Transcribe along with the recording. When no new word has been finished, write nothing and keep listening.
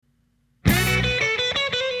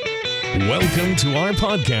Welcome to our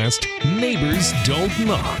podcast, Neighbors Don't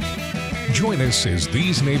Knock. Join us as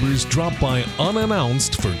these neighbors drop by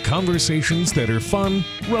unannounced for conversations that are fun,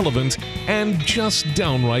 relevant, and just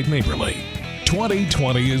downright neighborly.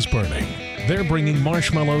 2020 is burning. They're bringing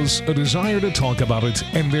marshmallows, a desire to talk about it,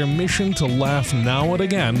 and their mission to laugh now and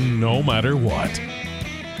again, no matter what.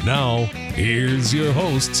 Now, here's your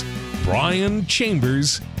hosts, Brian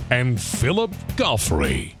Chambers and Philip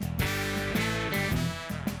Goffrey.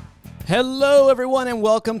 Hello, everyone, and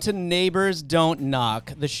welcome to Neighbors Don't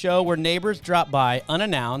Knock, the show where neighbors drop by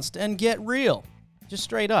unannounced and get real. Just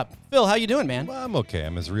straight up. Phil, how you doing, man? Well, I'm okay.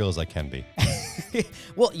 I'm as real as I can be.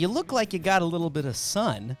 Well, you look like you got a little bit of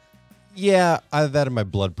sun. Yeah, either that or my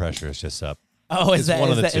blood pressure is just up. Oh, is that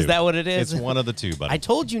what it is? It's one of the two, buddy. I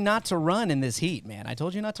told you not to run in this heat, man. I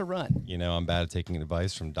told you not to run. You know, I'm bad at taking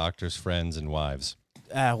advice from doctors, friends, and wives.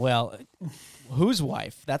 Well, whose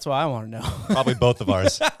wife? That's what I want to know. Probably both of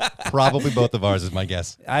ours. Probably both of ours is my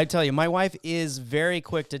guess. I tell you, my wife is very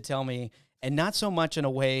quick to tell me, and not so much in a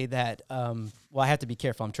way that, well, I have to be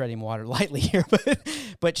careful. I'm treading water lightly here,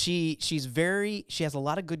 but she has a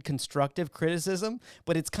lot of good constructive criticism,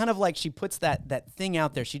 but it's kind of like she puts that thing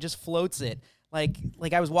out there. She just floats it. Like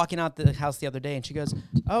I was walking out the house the other day, and she goes,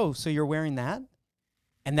 "Oh, so you're wearing that?"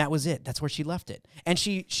 And that was it. That's where she left it. And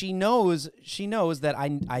she knows that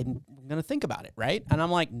I'm going to think about it, right? And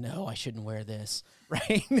I'm like, no, I shouldn't wear this,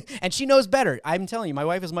 right? And she knows better. I'm telling you, my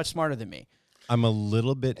wife is much smarter than me. I'm a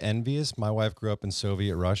little bit envious. My wife grew up in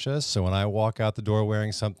Soviet Russia, so when I walk out the door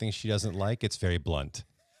wearing something she doesn't like, it's very blunt.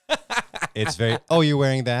 It's very, oh, you're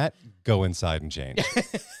wearing that? Go inside and change.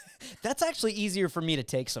 That's actually easier for me to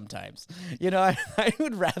take sometimes. You know, I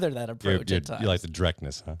would rather that approach at times. You like the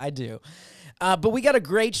directness, huh? I do. But we got a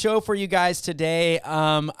great show for you guys today.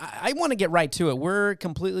 I want to get right to it. We're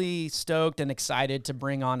completely stoked and excited to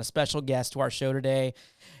bring on a special guest to our show today.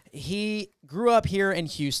 He grew up here in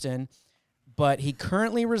Houston, but he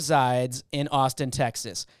currently resides in Austin,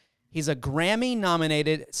 Texas. He's a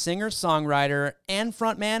Grammy-nominated singer-songwriter and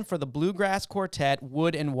frontman for the bluegrass quartet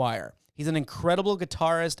Wood and Wire. He's an incredible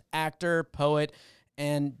guitarist, actor, poet,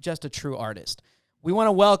 and just a true artist. We want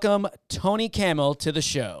to welcome Tony Camel to the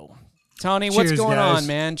show. Tony, what's going on,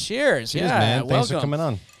 man? Cheers. Cheers, man. Thanks for coming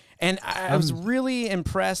on. And I was really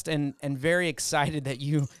impressed and very excited that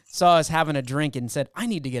you saw us having a drink and said, I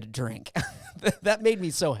need to get a drink. That made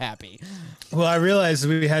me so happy. Well, I realized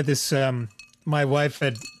we had this, my wife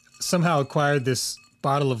had somehow acquired this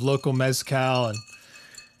bottle of local mezcal,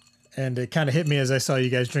 and it kind of hit me as I saw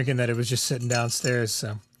you guys drinking that it was just sitting downstairs.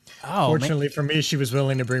 So fortunately for me, she was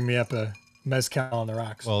willing to bring me up a mezcal on the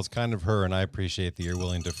rocks. Well, it's kind of her, and I appreciate that you're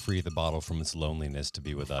willing to free the bottle from its loneliness to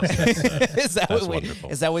be with us. That's wonderful.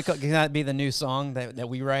 Is that can that be the new song that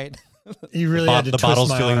we write? You really had to the twist bottle's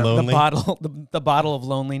my feeling arm. lonely. The bottle of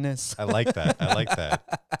loneliness. I like that.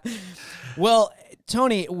 Well,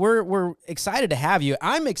 Tony, we're excited to have you.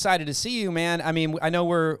 I'm excited to see you, man. I mean, I know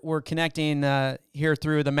we're connecting here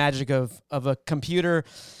through the magic of a computer,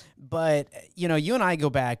 but you know, you and I go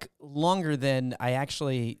back longer than I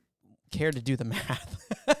actually care to do the math.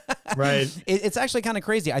 Right. It's actually kind of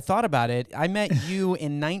crazy. I thought about it. I met you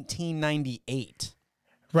in 1998.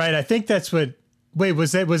 Right. I think that's what. Wait,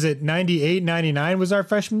 was it 98, 99 was our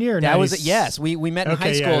freshman year? Or that was it. Yes, we met in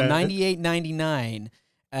high school, yeah, 98, 99,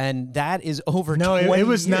 and that is over 20 it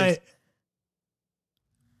was years.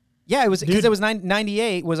 Yeah, it was because it was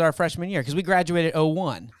 98 was our freshman year because we graduated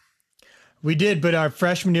 01. We did, but our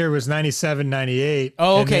freshman year was 97, 98.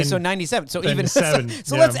 Oh, okay, so 97. So even so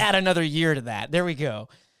let's add another year to that. There we go.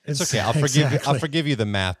 It's okay. I'll forgive you the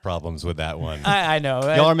math problems with that one. I know.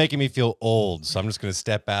 Y'all are making me feel old, so I'm just going to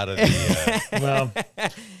step out of the... Well,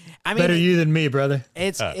 I mean, better you than me, brother.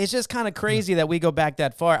 It's just kind of crazy that we go back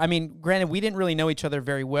that far. I mean, granted, we didn't really know each other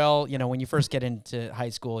very well. You know, when you first get into high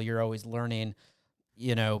school, you're always learning,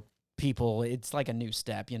 you know, people. It's like a new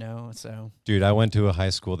step, you know, so. Dude, I went to a high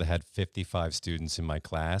school that had 55 students in my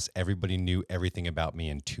class. Everybody knew everything about me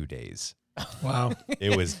in 2 days. Wow.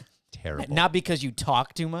 It was terrible. Not because you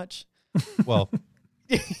talk too much? Well,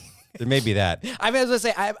 there may be that. I was going to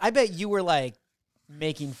say, I bet you were like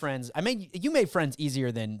making friends. I mean, you made friends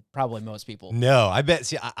easier than probably most people. No, I bet.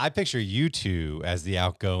 See, I picture you two as the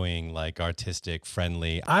outgoing, like artistic,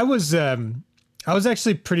 friendly. I was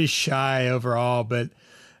actually pretty shy overall, but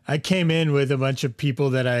I came in with a bunch of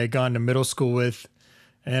people that I had gone to middle school with,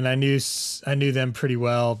 and I knew them pretty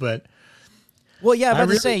well. But well, yeah, I was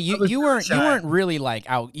about to say you weren't really like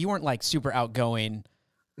you weren't like super outgoing.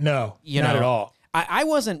 No, not at all. I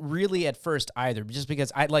wasn't really at first either, just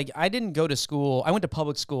because I didn't go to school. I went to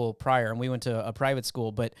public school prior, and we went to a private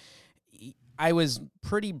school, but I was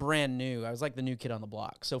pretty brand new. I was like the new kid on the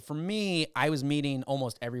block. So for me, I was meeting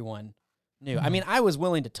almost everyone new. I mean, I was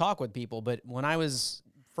willing to talk with people, but when I was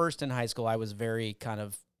first in high school, I was very kind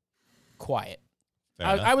of quiet.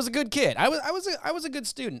 I was a good kid. I was a good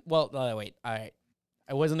student. Well, wait, I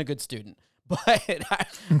wasn't a good student, but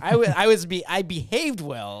I behaved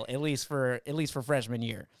well at least for freshman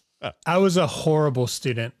year. I was a horrible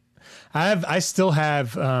student. I still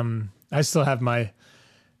have my,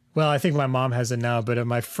 well, I think my mom has it now, but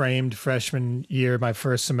my framed freshman year, my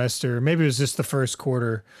first semester, maybe it was just the first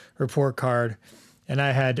quarter report card. And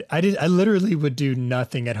I literally would do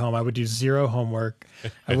nothing at home. I would do zero homework.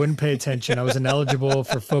 I wouldn't pay attention. I was ineligible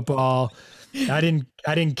for football. I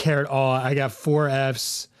didn't care at all. I got 4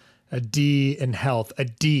 Fs, a D in health, a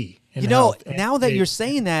D in health. Now that you're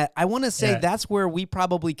saying that, I want to say that's where we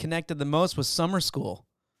probably connected the most was summer school.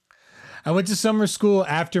 I went to summer school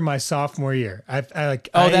after my sophomore year.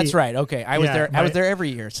 That's right. Okay. I was there. I was there every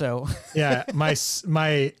year. So yeah,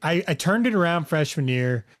 I turned it around freshman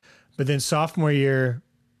year, but then sophomore year,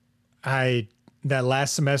 that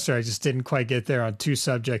last semester, I just didn't quite get there on 2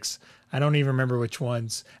 subjects. I don't even remember which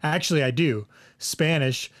ones. Actually, I do.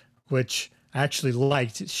 Spanish, which I actually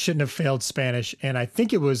liked. Shouldn't have failed Spanish. And I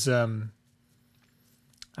think it was, I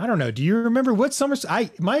don't know. Do you remember what summers?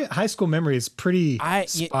 My high school memory is pretty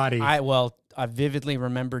spotty. I vividly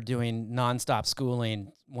remember doing nonstop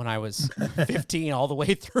schooling when I was 15 all the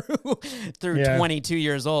way through 22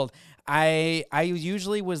 years old. I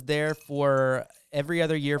usually was there for every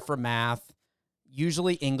other year for math,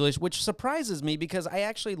 usually English, which surprises me because I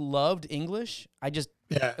actually loved English. I just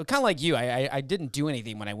kind of like you. I didn't do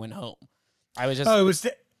anything when I went home. I was just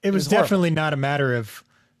it was definitely not a matter of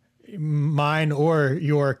mine or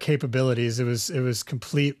your capabilities. It was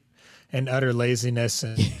complete and utter laziness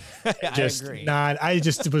and I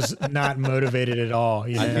just was not motivated at all.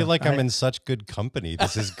 You know? I feel like I'm in such good company.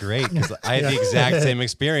 This is great because I had the exact same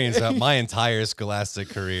experience throughout my entire scholastic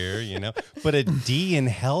career, you know. But a D in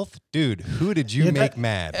health, dude, who did you make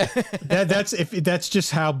mad? That's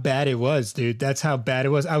just how bad it was, dude. That's how bad it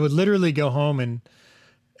was. I would literally go home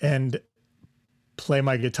and play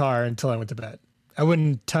my guitar until I went to bed. I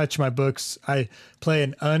wouldn't touch my books. I play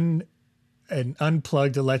an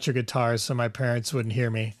unplugged electric guitar so my parents wouldn't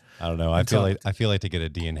hear me. I don't know. I feel like to get a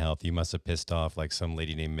D in health, you must have pissed off like some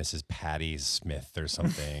lady named Mrs. Patty Smith or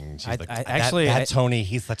something. She's like, Tony,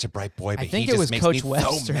 he's such a bright boy, but think he it was makes Coach me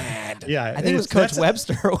Webster. so mad. Yeah, I think it was Coach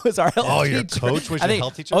Webster was our health teacher. Oh, your coach was your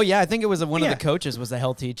health teacher? Oh yeah, I think it was one of the coaches was the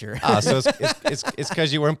health teacher. So it's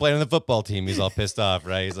because you weren't playing on the football team. He's all pissed off,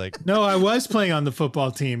 right? He's like, no, I was playing on the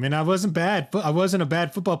football team, and I wasn't bad. I wasn't a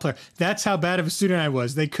bad football player. That's how bad of a student I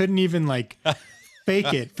was. They couldn't even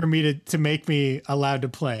fake it for me to make me allowed to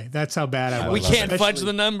play. That's how bad I was. We can't fudge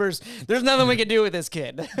the numbers. There's nothing we can do with this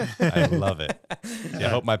kid. I love it. See, I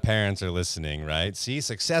hope my parents are listening, right? See,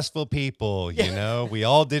 successful people, you know, we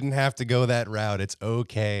all didn't have to go that route. It's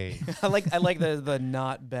okay. I like the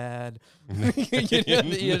not bad.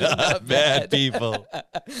 Not bad people.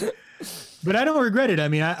 But I don't regret it. I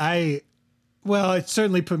mean, well, it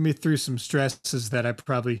certainly put me through some stresses that I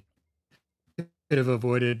probably could have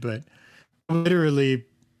avoided, but literally,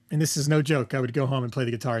 and this is no joke, I would go home and play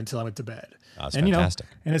the guitar until I went to bed. Oh, that's fantastic.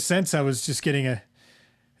 In a sense, I was just getting a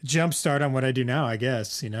jump start on what I do now, I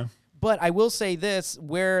guess, you know. But I will say this,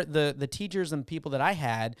 where the teachers and people that I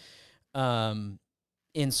had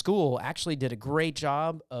in school actually did a great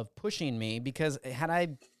job of pushing me, because had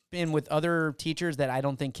I been with other teachers that I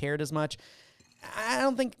don't think cared as much, I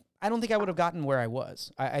don't think I would have gotten where I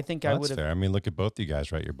was. I think I would have. That's fair. I mean, look at both you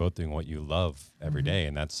guys, right? You're both doing what you love every day,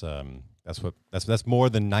 and that's more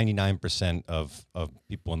than 99% of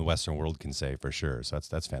people in the Western world can say for sure. So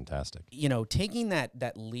that's fantastic. You know, taking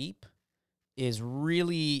that leap is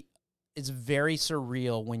very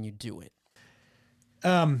surreal when you do it.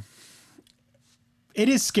 It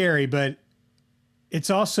is scary, but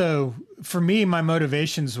it's also, for me, my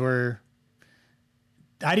motivations were,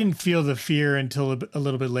 I didn't feel the fear until a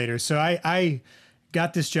little bit later. So I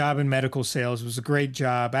got this job in medical sales. It was a great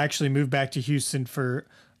job. I actually moved back to Houston for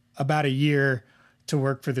about a year to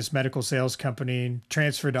work for this medical sales company, and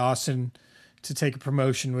transferred to Austin to take a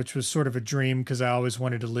promotion, which was sort of a dream because I always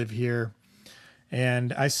wanted to live here.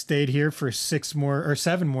 And I stayed here for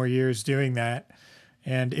 7 more years doing that.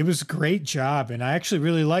 And it was a great job. And I actually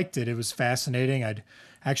really liked it. It was fascinating. I'd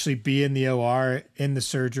actually be in the OR in the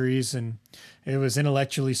surgeries, and it was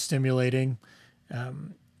intellectually stimulating.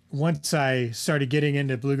 Once I started getting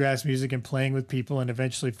into bluegrass music and playing with people and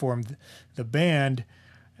eventually formed the band,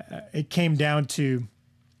 it came down to,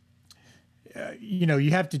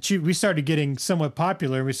 you have to choose. We started getting somewhat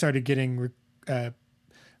popular. We started getting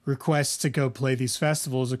requests to go play these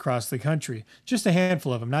festivals across the country. Just a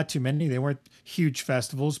handful of them, not too many. They weren't huge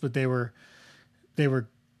festivals, but they were, it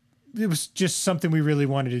was just something we really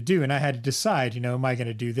wanted to do. And I had to decide, am I going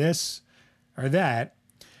to do this or that?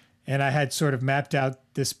 And I had sort of mapped out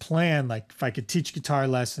this plan, like if I could teach guitar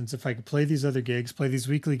lessons, if I could play these other gigs, play these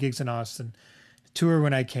weekly gigs in Austin, tour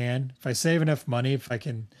when I can, if I save enough money, if I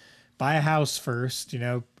can buy a house first,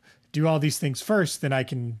 do all these things first, then I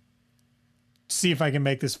can see if I can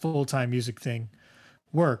make this full-time music thing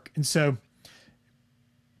work. And so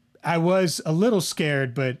I was a little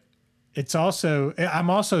scared, but I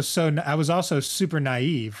was also super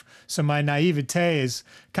naive. So my naivete is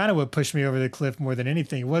kind of what pushed me over the cliff more than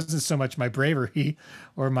anything. It wasn't so much my bravery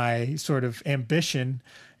or my sort of ambition.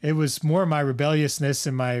 It was more my rebelliousness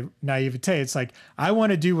and my naivete. It's like, I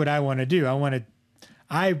want to do what I want to do.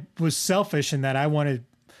 I was selfish in that I want to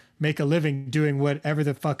make a living doing whatever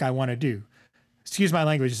the fuck I want to do. Excuse my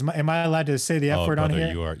language. Am I allowed to say the F word on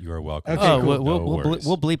here? You are welcome. Okay, cool.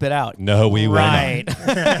 We'll bleep it out. No, we will right.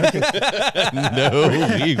 not.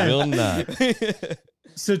 No, we will not.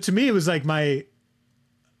 So to me, it was like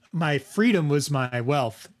my freedom was my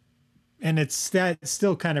wealth. And that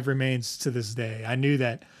still kind of remains to this day. I knew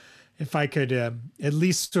that if I could at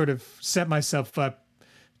least sort of set myself up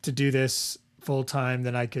to do this full time,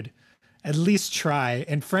 then I could at least try.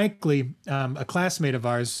 And frankly, a classmate of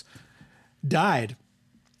ours died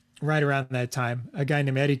right around that time. A guy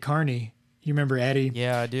named Eddie Carney. You remember Eddie?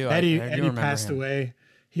 Yeah, I do. Eddie passed away.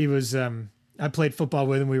 He was, I played football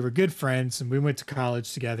with him. We were good friends and we went to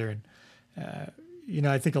college together. And,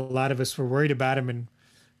 I think a lot of us were worried about him and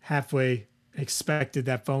halfway expected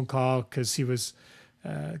that phone call because he was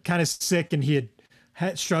kind of sick and he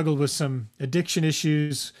had struggled with some addiction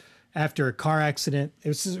issues after a car accident. It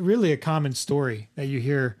was really a common story that you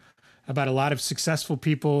hear about a lot of successful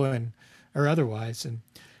people or otherwise.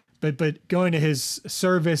 But going to his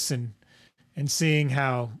service and seeing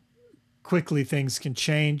how quickly things can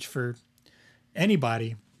change for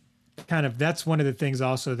anybody, that's one of the things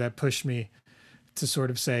also that pushed me to sort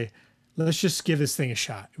of say, let's just give this thing a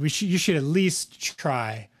shot. You should at least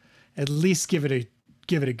try, at least give it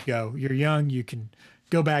a go. You're young. You can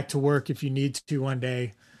go back to work if you need to one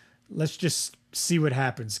day. Let's just see what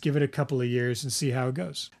happens. Give it a couple of years and see how it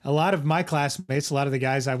goes. A lot of my classmates, a lot of the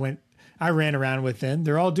guys I ran around with then,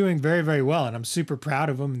 they're all doing very, very well. And I'm super proud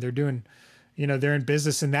of them. They're doing, they're in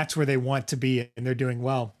business and that's where they want to be and they're doing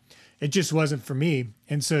well. It just wasn't for me.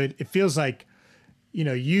 And so it feels like,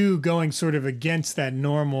 you going sort of against that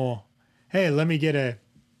normal, hey, let me get a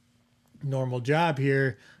normal job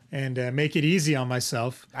here and make it easy on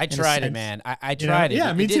myself. I tried it, man. I tried it.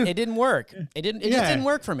 Yeah, me too. It didn't work. It just didn't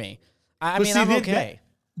work for me. I'm okay.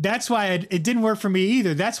 That's why it didn't work for me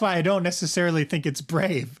either. That's why I don't necessarily think it's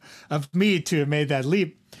brave of me to have made that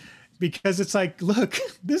leap, because it's like, look,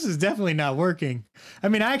 this is definitely not working. I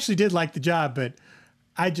mean, I actually did like the job, but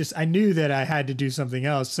I knew that I had to do something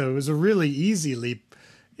else. So it was a really easy leap.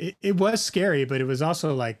 It was scary, but it was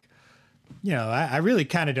also like, I really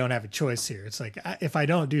kind of don't have a choice here. It's like, if I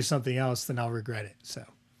don't do something else, then I'll regret it. So,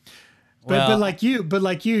 but like you,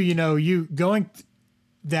 you going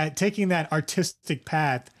taking that artistic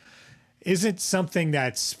path isn't something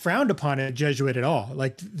that's frowned upon at Jesuit at all.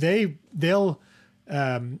 Like they'll,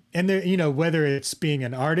 and they're, whether it's being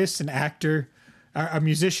an artist, an actor, a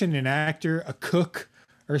musician, an actor, a cook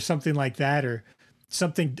or something like that, or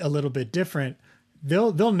something a little bit different,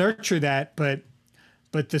 they'll nurture that.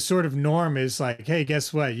 But the sort of norm is like, hey,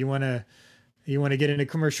 guess what? You want to get into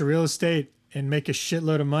commercial real estate and make a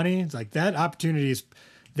shitload of money? It's like that opportunity is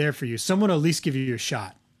there for you. Someone will at least give you a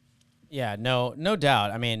shot. Yeah, no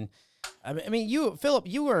doubt. I mean, you, Philip,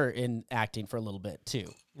 you were in acting for a little bit too.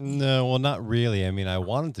 No, well, not really. I mean, I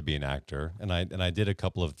wanted to be an actor, and I did a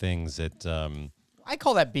couple of things that. I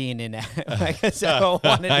call that being in. I guess I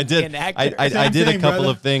wanted to be an actor. I did a couple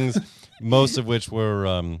of things, most of which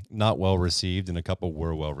were not well received, and a couple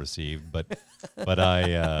were well received. But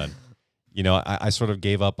I, I sort of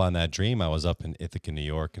gave up on that dream. I was up in Ithaca, New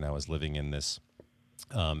York, and I was living in this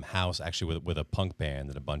house actually with a punk band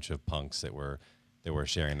and a bunch of punks that were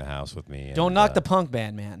sharing the house with me. Don't knock the punk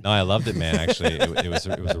band, man. No, I loved it, man. Actually, it was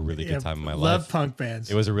a really good time in my life. Love punk bands.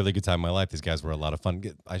 It was a really good time in my life. These guys were a lot of fun.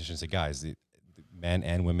 I shouldn't say guys. The men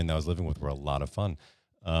and women that I was living with were a lot of fun.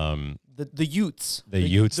 The Utes. The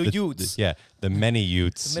Utes. Yeah, the many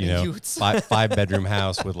Utes. The many Utes. 5-bedroom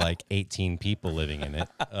house with like 18 people living in it.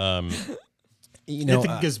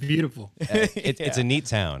 Ithaca's beautiful. It's a neat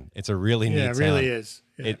town. It's a really neat town. Yeah, it really is.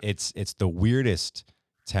 Yeah. It's the weirdest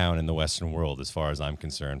town in the Western world as far as I'm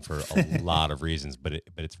concerned for a lot of reasons, but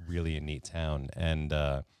it's really a neat town. And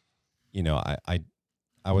I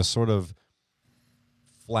I was sort of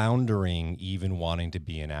floundering, even wanting to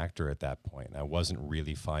be an actor at that point. I wasn't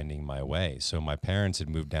really finding my way. So my parents had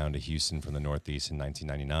moved down to Houston from the Northeast in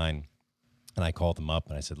 1999. And I called them up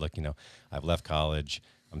and I said, look, I've left college.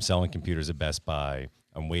 I'm selling computers at Best Buy.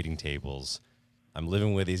 I'm waiting tables. I'm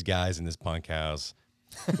living with these guys in this punk house.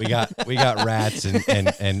 We got rats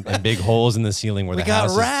and big holes in the ceiling where where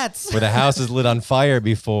the house is lit on fire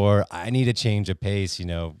before. I need a change of pace.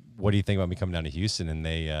 What do you think about me coming down to Houston? And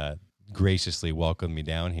they graciously welcomed me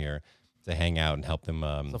down here to hang out and help them.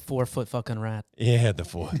 The 4-foot fucking rat. Yeah, the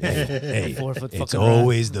 4. Hey, 4-foot it's fucking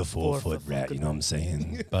always rat. the 4-foot rat. fucking You know what I'm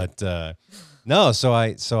saying? But no, so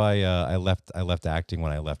I left acting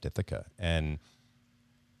when I left Ithaca, and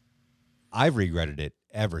I've regretted it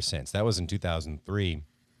ever since. That was in 2003,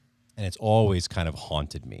 and it's always kind of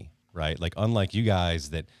haunted me, right? Like, unlike you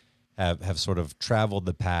guys that have sort of traveled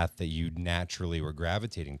the path that you naturally were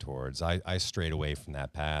gravitating towards, I strayed away from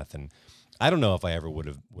that path, and I don't know if I ever would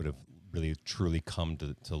have really truly come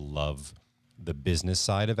to love the business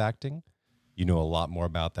side of acting. You know a lot more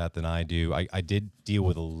about that than I do. I did deal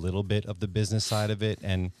with a little bit of the business side of it,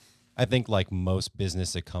 and I think like most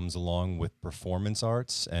business that comes along with performance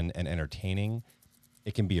arts and entertaining,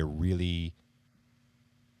 it can be a really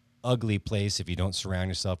ugly place if you don't surround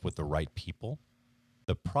yourself with the right people.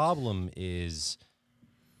 The problem is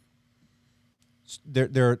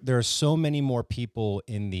there are so many more people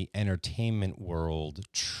in the entertainment world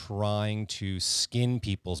trying to skin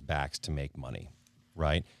people's backs to make money,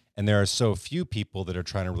 right? And there are so few people that are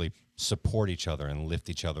trying to really support each other and lift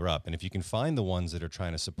each other up. And if you can find the ones that are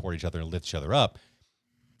trying to support each other and lift each other up,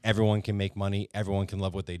 everyone can make money, everyone can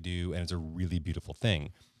love what they do, and it's a really beautiful thing.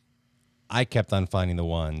 I kept on finding the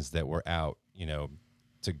ones that were out,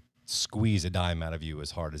 to squeeze a dime out of you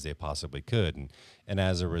as hard as they possibly could. And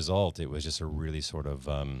as a result, it was just a really sort of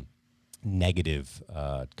negative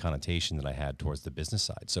connotation that I had towards the business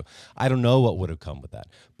side. So I don't know what would have come with that.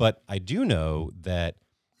 But I do know that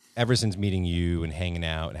ever since meeting you and hanging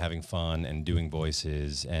out and having fun and doing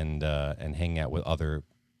voices and hanging out with other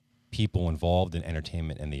people involved in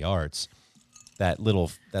entertainment and the arts, that little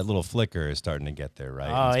flicker is starting to get there,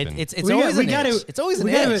 right? Oh, it's always an itch. It's always an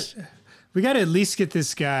itch. We got to at least get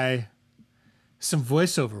this guy some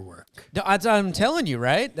voiceover work. No, I'm telling you,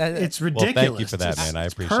 right? It's ridiculous. Well, thank you for that, man. I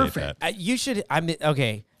appreciate that. You should.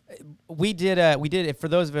 Okay. We did it for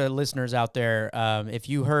those of our listeners out there. If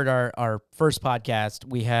you heard our first podcast,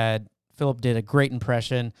 we had Philip did a great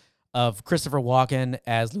impression of Christopher Walken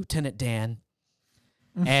as Lieutenant Dan.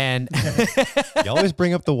 And you always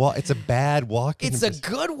bring up the walk. It's a bad walk. It's a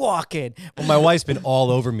good walk-in. Well, my wife's been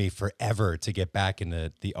all over me forever to get back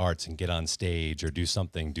into the arts and get on stage or do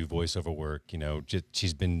something, do voiceover work.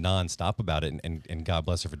 She's been nonstop about it, and God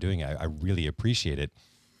bless her for doing it. I really appreciate it.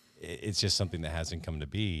 It's just something that hasn't come to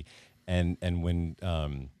be. And when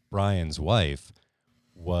Brian's wife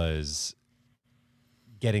was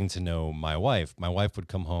getting to know my wife would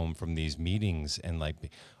come home from these meetings and like,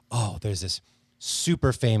 oh, there's this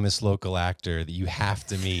super famous local actor that you have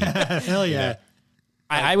to meet. Hell yeah.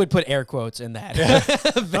 I would put air quotes in that.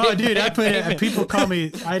 Oh, dude, I put it. People call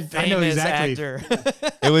me. I know exactly. Actor.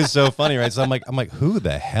 It was so funny, right? So I'm like, who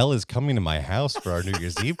the hell is coming to my house for our New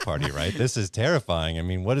Year's Eve party, right? This is terrifying. I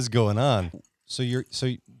mean, what is going on? So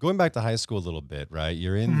going back to high school a little bit, right?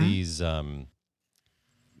 You're in these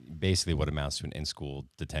basically what amounts to an in-school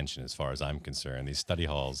detention, as far as I'm concerned. These study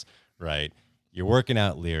halls, right? You're working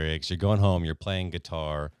out lyrics. You're going home. You're playing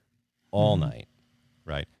guitar all night,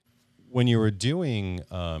 right? When you were doing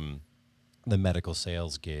the medical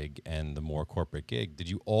sales gig and the more corporate gig, did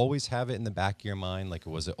you always have it in the back of your mind? Like,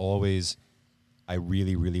 was it always, I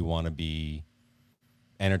really, really want to be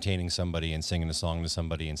entertaining somebody and singing a song to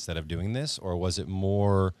somebody instead of doing this? Or was it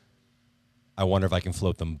more, I wonder if I can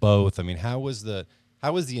float them both? I mean, how was the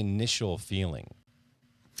initial feeling?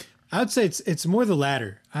 I would say it's more the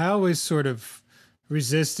latter. I always sort of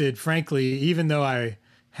resisted, frankly, even though I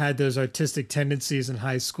had those artistic tendencies in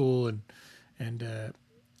high school, and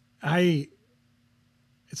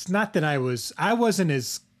it's not that I wasn't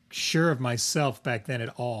as sure of myself back then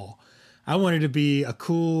at all. I wanted to be a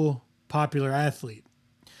cool, popular athlete.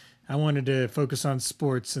 I wanted to focus on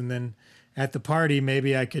sports, and then at the party,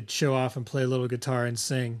 maybe I could show off and play a little guitar and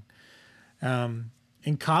sing.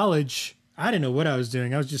 In college, I didn't know what I was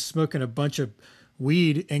doing. I was just smoking a bunch of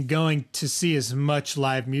weed and going to see as much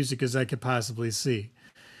live music as I could possibly see.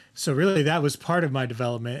 So really that was part of my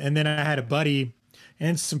development. And then I had a buddy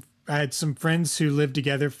and I had some friends who lived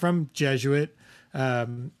together from Jesuit,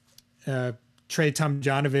 Trey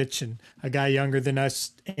Tomjanovich, and a guy younger than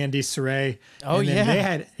us, Andy Saray. Oh, and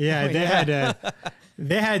yeah. They had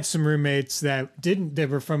they had some roommates that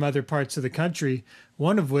were from other parts of the country.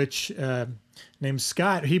 One of which, named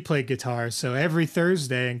Scott, he played guitar. So every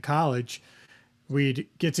Thursday in college, we'd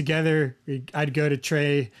get together. I'd go to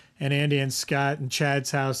Trey and Andy and Scott and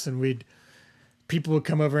Chad's house, and people would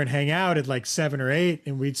come over and hang out at like 7 or 8,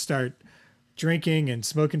 and we'd start drinking and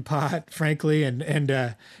smoking pot, frankly, and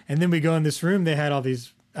then we go in this room. They had all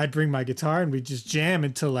these. I'd bring my guitar and we'd just jam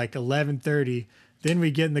until like 11:30. Then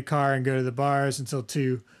we get in the car and go to the bars until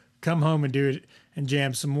 2. Come home and do it and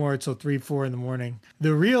jam some more until 3, 4 in the morning.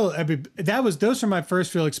 Those were my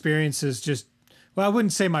first real experiences. I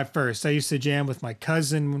wouldn't say my first. I used to jam with my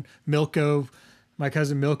cousin Milko,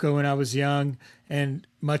 when I was young and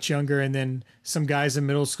much younger, and then some guys in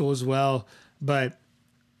middle school as well. But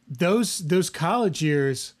those college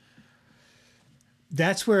years,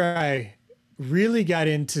 that's where I really got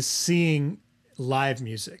into seeing live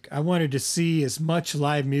music. I wanted to see as much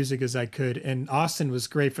live music as I could, and Austin was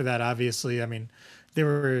great for that, obviously. I mean, there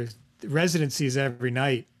were residencies every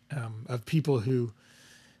night of people who,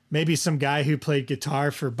 maybe some guy who played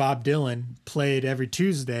guitar for Bob Dylan played every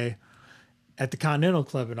Tuesday at the Continental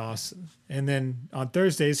Club in Austin. And then on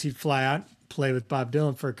Thursdays, he'd fly out, play with Bob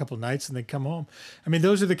Dylan for a couple of nights, and then come home. I mean,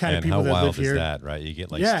 those are the kind of people that live here. And how wild is that, right? You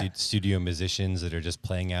get like studio musicians that are just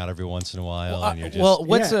playing out every once in a while, and you're just...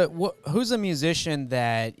 Well, who's a musician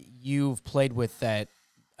that you've played with that,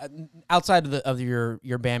 outside of your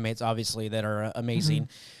bandmates, obviously, that are amazing,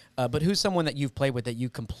 but who's someone that you've played with that you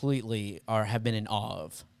completely have been in awe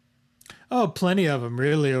of? Oh, plenty of them,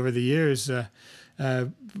 really, over the years.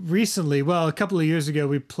 Recently, a couple of years ago,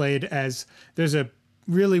 we played there's a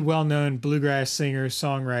really well-known bluegrass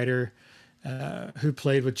singer-songwriter who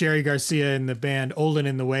played with Jerry Garcia in the band Old and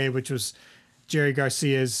in the Way, which was Jerry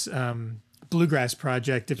Garcia's bluegrass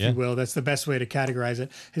project, if you will. That's the best way to categorize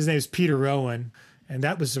it. His name is Peter Rowan, and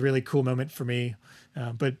that was a really cool moment for me.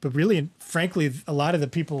 But really, frankly, a lot of the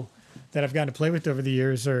people that I've gotten to play with over the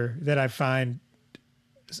years are that I find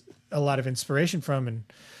a lot of inspiration from and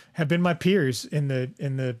have been my peers in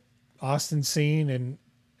the Austin scene and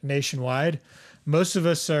nationwide. Most of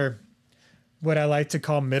us are what I like to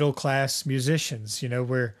call middle-class musicians,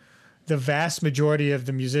 where the vast majority of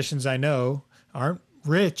the musicians I know aren't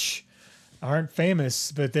rich, aren't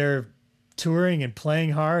famous, but they're touring and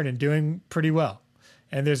playing hard and doing pretty well.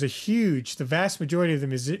 And there's the vast majority of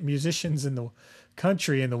the musicians in the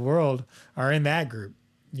country and the world are in that group.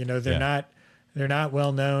 They're not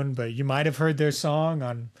well known, but you might have heard their song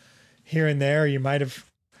on here and there. You might have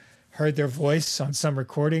heard their voice on some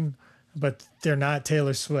recording, but they're not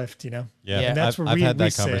Taylor Swift, Yeah. And that's I've had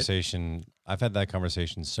that conversation. I've had that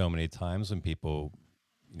conversation so many times when people,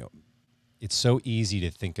 it's so easy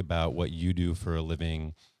to think about what you do for a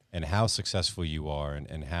living and how successful you are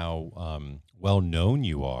and how well known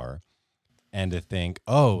you are, and to think,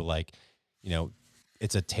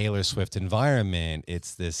 it's a Taylor Swift environment.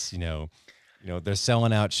 It's this, they're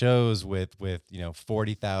selling out shows with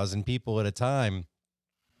 40,000 people at a time.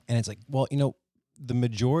 And it's like, well, the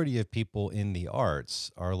majority of people in the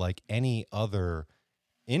arts are like any other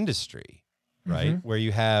industry, right? Where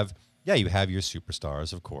you have your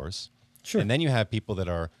superstars, of course. Sure. And then you have people that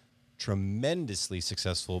are tremendously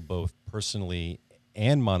successful, both personally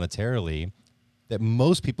and monetarily, that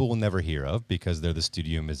most people will never hear of because they're the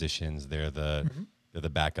studio musicians. They're the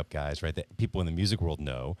backup guys, right? That people in the music world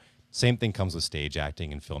know. Same thing comes with stage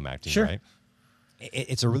acting and film acting, sure. right?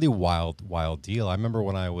 It's a really wild deal. I remember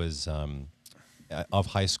when I was of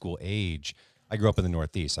high school age, I grew up in the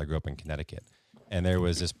Northeast. I grew up in Connecticut. And there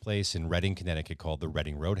was this place in Reading, Connecticut called the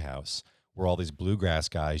Reading Roadhouse, where all these bluegrass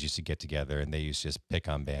guys used to get together and they used to just pick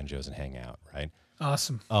on banjos and hang out, right?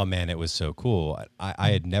 Awesome. Oh, man, it was so cool.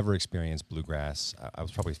 I had never experienced bluegrass. I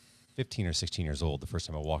was probably 15 or 16 years old the first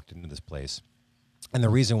time I walked into this place. And the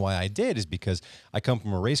reason why I did is because I come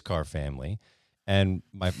from a race car family, and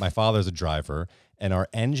my father's a driver, and our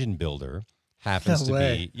engine builder happens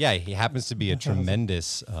he happens to be a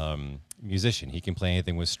tremendous musician. He can play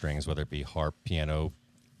anything with strings, whether it be harp, piano,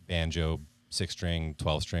 banjo, 6-string,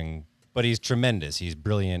 12-string, but he's tremendous. He's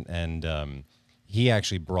brilliant, and he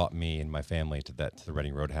actually brought me and my family to the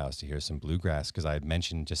Reading Roadhouse to hear some bluegrass because I had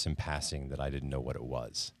mentioned just in passing that I didn't know what it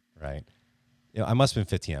was, right? I must have been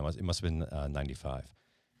 15. It must have been 95.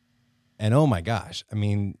 And oh my gosh, I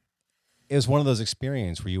mean, it was one of those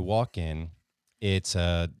experiences where you walk in, it's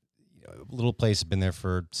a little place has been there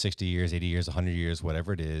for 60 years, 80 years, 100 years,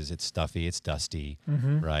 whatever it is. It's stuffy, it's dusty,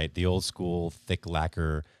 right? The old school thick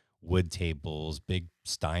lacquer wood tables, big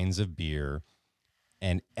steins of beer,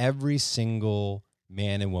 and every single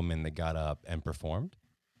man and woman that got up and performed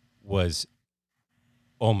was,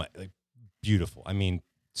 beautiful. I mean,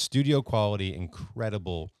 studio quality,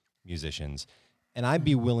 incredible musicians. And I'd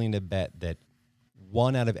be willing to bet that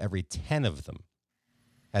 1 out of every 10 of them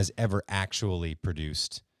has ever actually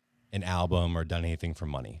produced an album or done anything for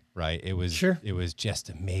money, right? It was just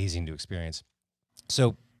amazing to experience.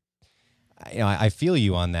 So, I feel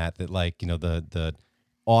you on that like, the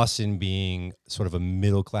Austin being sort of a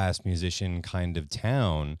middle-class musician kind of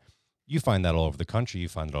town, you find that all over the country, you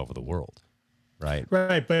find it all over the world, right?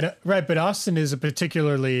 Right. But Austin is a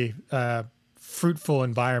particularly fruitful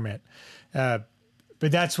environment. But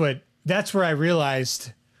that's where I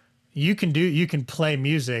realized you can play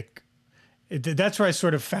music. That's where I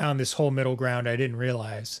sort of found this whole middle ground I didn't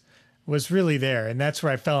realize was really there. And that's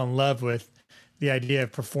where I fell in love with the idea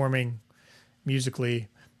of performing musically.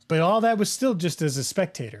 But all that was still just as a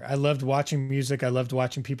spectator. I loved watching music. I loved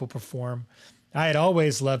watching people perform. I had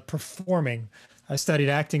always loved performing. I studied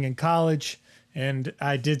acting in college, and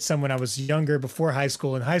I did some when I was younger, before high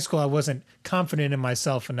school. In high school, I wasn't confident in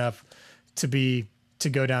myself enough to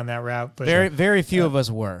go down that route. But very few of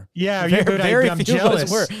us were. Yeah, very I'm few jealous.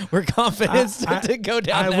 of us were confident to go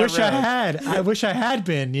down that route. I wish I had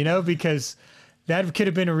been, because that could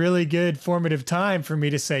have been a really good formative time for me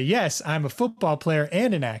to say, yes, I'm a football player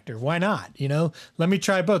and an actor. Why not? Let me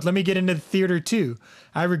try both. Let me get into the theater too.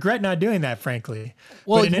 I regret not doing that, frankly.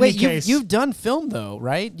 Well, but in wait, any case, you've done film though,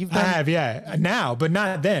 right? I have, yeah. Now, but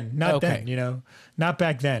not then. Not then, not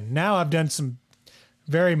back then. Now I've done some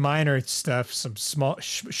very minor stuff, some small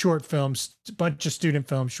short films, a bunch of student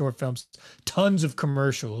films, short films, tons of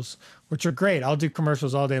commercials, which are great. I'll do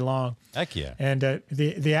commercials all day long. Heck yeah. And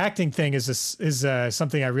the acting thing is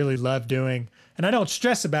something I really love doing. And I don't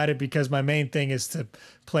stress about it because my main thing is to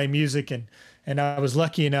play music. And I was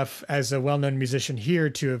lucky enough as a well-known musician here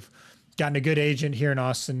to have gotten a good agent here in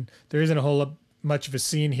Austin. There isn't a whole much of a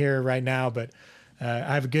scene here right now, but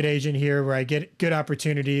I have a good agent here where I get good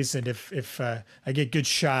opportunities, and if I get good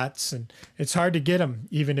shots, and it's hard to get them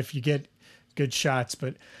even if you get good shots.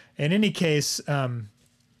 But in any case,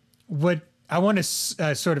 what I want to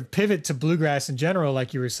sort of pivot to bluegrass in general,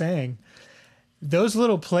 like you were saying, those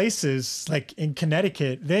little places like in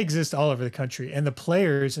Connecticut, they exist all over the country, and the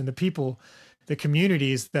players and the people, the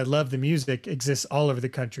communities that love the music exist all over the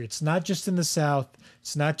country. It's not just in the South.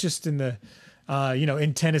 It's not just in the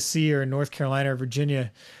in Tennessee or North Carolina or Virginia.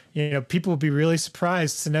 People will be really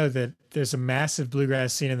surprised to know that there's a massive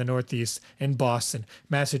bluegrass scene in the Northeast, in Boston,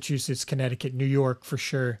 Massachusetts, Connecticut, New York, for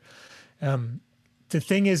sure. The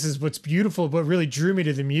thing is what's beautiful, what really drew me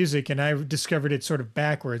to the music, and I discovered it sort of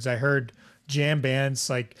backwards. I heard jam bands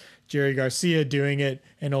like Jerry Garcia doing it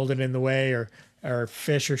and Old and in the Way, or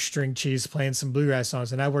Fish or String Cheese playing some bluegrass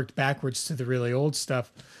songs, and I worked backwards to the really old stuff.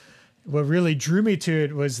 What really drew me to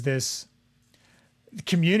it was this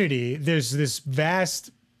community. There's this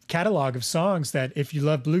vast catalog of songs that if you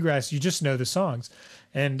love bluegrass, you just know the songs.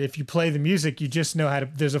 And if you play the music, you just know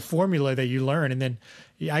there's a formula that you learn. And then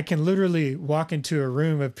I can literally walk into a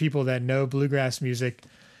room of people that know bluegrass music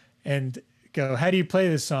and go, how do you play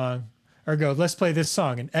this song? Or go, let's play this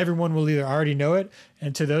song. And everyone will either already know it,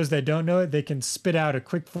 and to those that don't know it, they can spit out a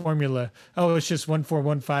quick formula. Oh, it's just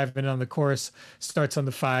 1-4-1-5, and on the chorus starts on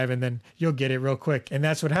the 5, and then you'll get it real quick. And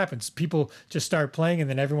that's what happens. People just start playing,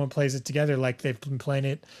 and then everyone plays it together like they've been playing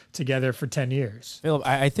it together for 10 years. Philip,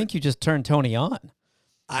 I think you just turned Tony on.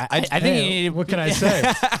 I think what can I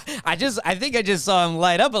say? I think I just saw him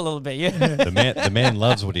light up a little bit. Yeah. The man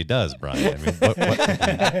loves what he does, Brian.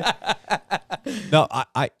 I mean, no,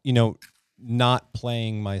 I not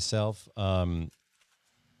playing myself.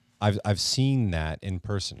 I've seen that in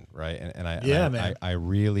person, right? And I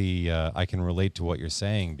really I can relate to what you're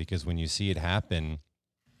saying, because when you see it happen,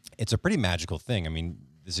 it's a pretty magical thing. I mean,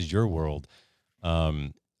 this is your world.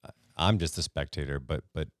 I'm just a spectator,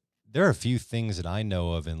 but there are a few things that I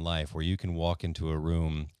know of in life where you can walk into a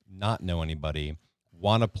room, not know anybody,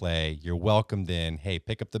 want to play, you're welcomed in. Hey,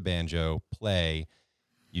 pick up the banjo, play.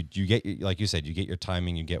 You get, like you said, you get your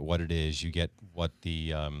timing, you get what it is, you get what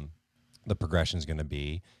the progression is going to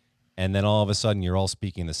be, and then all of a sudden you're all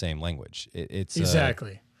speaking the same language. It's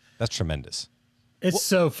exactly that's tremendous. It's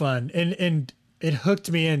so fun, and it hooked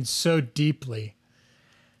me in so deeply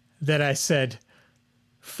that I said,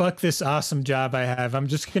 fuck this awesome job I have. I'm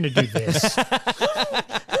just going to do this.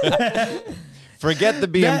 Forget the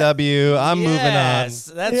BMW. I'm moving on.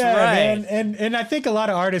 That's right. Man. And I think a lot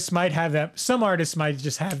of artists might have that. Some artists might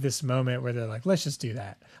just have this moment where they're like, let's just do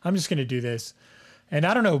that. I'm just going to do this. And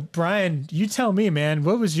I don't know, Brian, you tell me, man,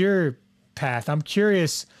 what was your path? I'm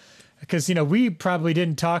curious because, we probably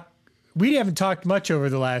didn't talk. We haven't talked much over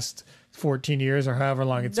the last 14 years or however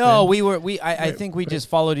long it's No, been. I think we just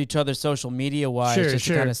followed each other social media wise just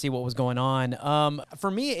to kind of see what was going on.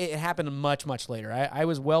 For me, it happened much, much later. I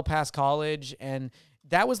was well past college, and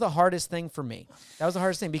that was the hardest thing for me. That was the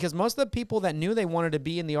hardest thing because most of the people that knew they wanted to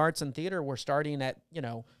be in the arts and theater were starting at,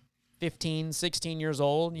 15, 16 years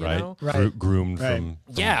old, you know? Right. Groomed from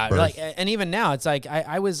Yeah, birth. and even now, it's like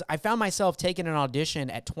I found myself taking an audition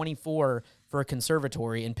at 24 for a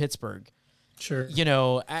conservatory in Pittsburgh. Sure.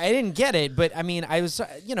 I didn't get it, but I mean, I was,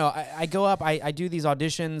 I go up, I do these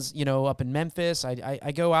auditions, up in Memphis.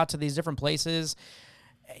 I go out to these different places.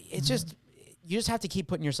 It's just, you just have to keep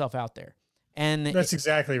putting yourself out there. And that's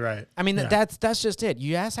exactly right. I mean, that's just it.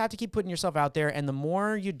 You just have to keep putting yourself out there. And the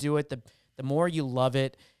more you do it, the more you love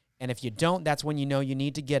it. And if you don't, that's when you know you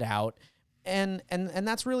need to get out. And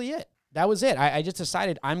that's really it. That was it. I just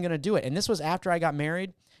decided I'm going to do it. And this was after I got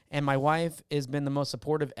married. And my wife has been the most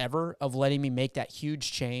supportive ever of letting me make that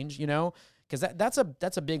huge change, because that's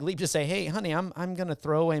a big leap to say, hey, honey, I'm going to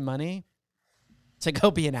throw away money to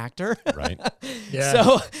go be an actor. Right. Yeah.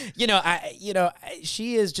 So,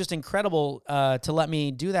 she is just incredible to let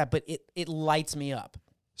me do that, but it lights me up.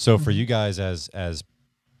 So for you guys as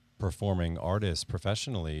performing artists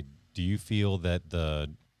professionally, do you feel that the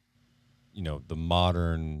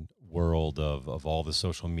modern world of all the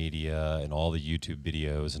social media and all the YouTube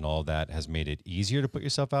videos and all that has made it easier to put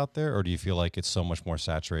yourself out there? Or do you feel like it's so much more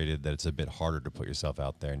saturated that it's a bit harder to put yourself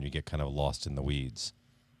out there and you get kind of lost in the weeds?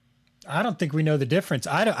 I don't think we know the difference.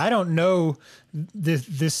 I don't know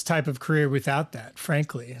this type of career without that,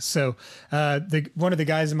 frankly. So one of the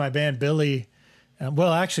guys in my band, Billy,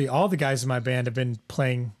 actually all the guys in my band have been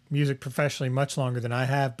playing music professionally much longer than I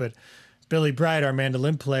have, but Billy Bright, our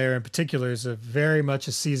mandolin player in particular, is very much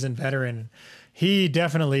a seasoned veteran. He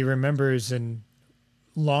definitely remembers and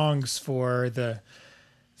longs for the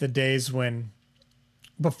days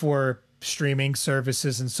before streaming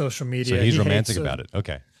services and social media. So he's romantic about it.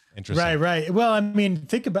 Okay. Interesting. Right. Well,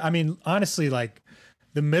 honestly, like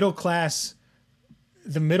the middle class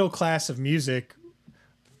of music,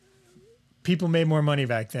 people made more money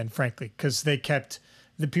back then, frankly, because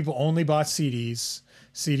the people only bought CDs.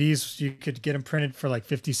 CDs, you could get them printed for like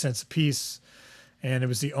 50 cents a piece, and it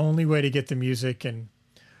was the only way to get the music. And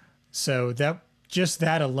so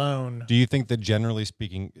that alone. Do you think that generally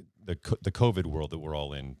speaking, the COVID world that we're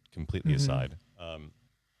all in, completely aside,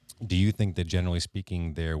 do you think that generally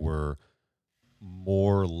speaking, there were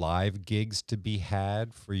more live gigs to be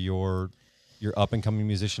had for your up and coming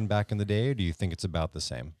musician back in the day, or do you think it's about the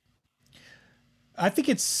same? I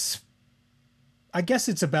guess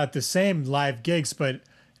it's about the same live gigs, but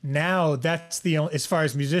now that's as far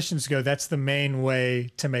as musicians go, that's the main way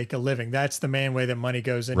to make a living. That's the main way that money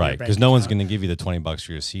goes in. Right, because no one's going to give you the $20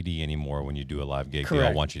 for your CD anymore when you do a live gig. Correct. They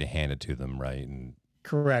all want you to hand it to them, right?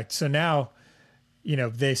 Correct. So now,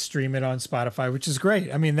 they stream it on Spotify, which is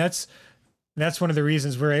great. I mean, that's one of the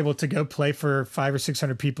reasons we're able to go play for 500 or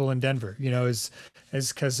 600 people in Denver, is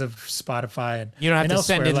because of Spotify. And you don't have to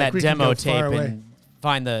send in that demo tape away. And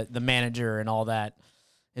find the manager and all that.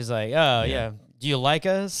 Is like, oh yeah. Do you like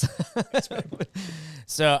us?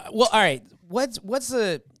 So, well, all right. What's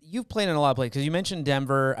you've played in a lot of places because you mentioned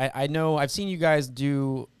Denver. I know I've seen you guys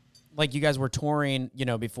do, like you guys were touring,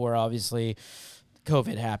 before obviously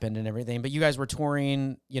COVID happened and everything, but you guys were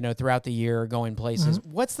touring, throughout the year, going places.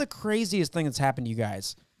 Mm-hmm. What's the craziest thing that's happened to you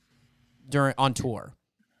guys on tour?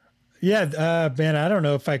 Yeah, man, I don't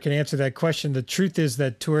know if I can answer that question. The truth is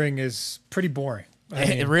that touring is pretty boring.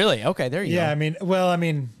 Really? Okay, there you go. Yeah,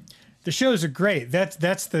 the shows are great. That's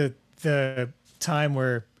the time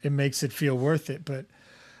where it makes it feel worth it. But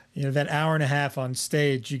that hour and a half on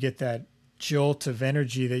stage, you get that jolt of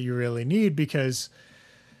energy that you really need, because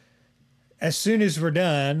as soon as we're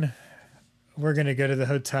done, we're gonna go to the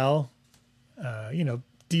hotel.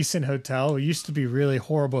 Decent hotel. We used to be really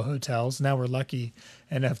horrible hotels. Now we're lucky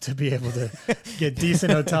enough to be able to get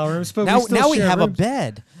decent hotel rooms. But now we have rooms. A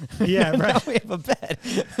bed. Yeah, right. Now we have a bed.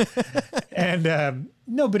 And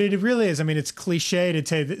no, but it really is. It's cliche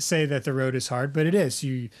to say that the road is hard, but it is.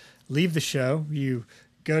 You leave the show, you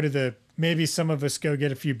go to maybe some of us go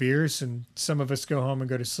get a few beers and some of us go home and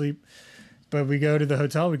go to sleep. But we go to the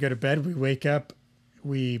hotel, we go to bed, we wake up,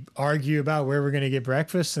 we argue about where we're going to get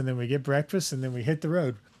breakfast, and then we get breakfast, and then we hit the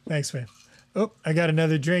road. Thanks, man. Oh, I got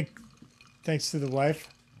another drink. Thanks to the wife.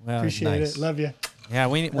 Well, appreciate nice. it. Love you. Yeah,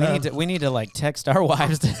 we need to like text our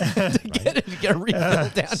wives to get a refill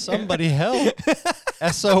down. Somebody help!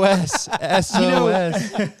 SOS!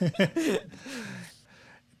 SOS!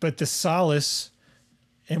 But the solace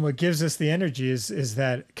and what gives us the energy is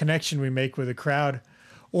that connection we make with a crowd,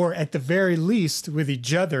 or at the very least with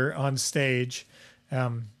each other on stage.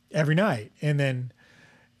 every night, and then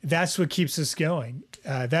that's what keeps us going.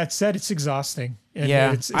 That said, it's exhausting. And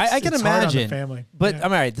Yeah, I can it's hard on the imagine. family. But Yeah.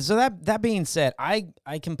 I'm all right. So that being said, I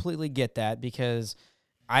completely get that because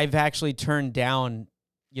I've actually turned down,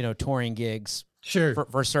 touring gigs Sure.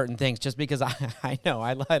 for certain things just because I know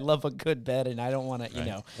I love a good bed and I don't want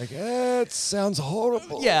to, Like, it sounds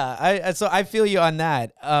horrible. Yeah, so I feel you on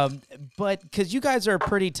that. But because you guys are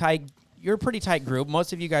you're a pretty tight group.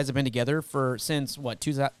 Most of you guys have been together since what,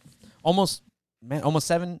 almost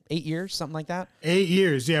 7, 8 years, something like that. 8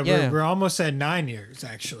 years. Yeah, Yeah. We're almost at 9 years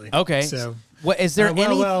actually. Okay. So what is there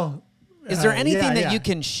is there anything yeah, that yeah. you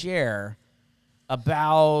can share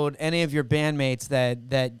about any of your bandmates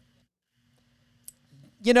that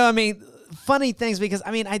funny things? Because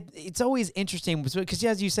it's always interesting because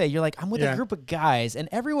as you say, you're like, I'm with a group of guys and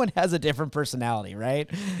everyone has a different personality, right?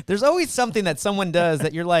 There's always something that someone does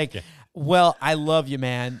that you're like, well, I love you,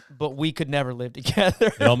 man, but we could never live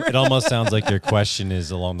together. It almost sounds like your question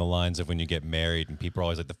is along the lines of when you get married and people are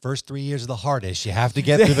always like, the first 3 years are the hardest. You have to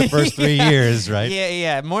get through the first 3 years, right?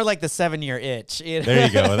 Yeah. More like the 7-year itch. There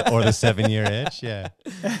you go. Or the 7-year itch. Yeah.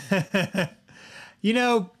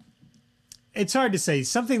 It's hard to say.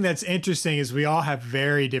 Something that's interesting is we all have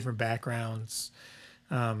very different backgrounds.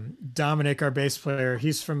 Dominic, our bass player,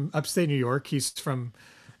 he's from upstate New York. He's from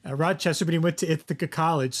Rochester, but he went to Ithaca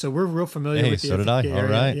College, so we're real familiar with the so did Ithaca I. All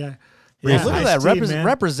area. right. Yeah. Yeah, look at that Steve, man.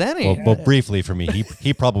 representing. Well, briefly for me,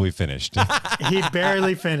 he probably finished. He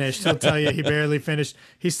barely finished. He'll tell you he barely finished.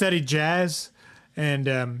 He studied jazz, and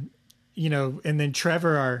and then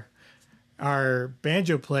Trevor, our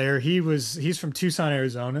banjo player, he's from Tucson,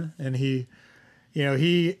 Arizona, and he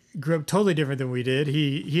grew up totally different than we did.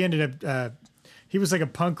 He ended up he was like a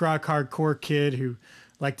punk rock hardcore kid who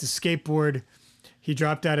liked to skateboard. He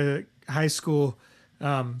dropped out of high school.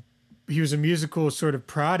 He was a musical sort of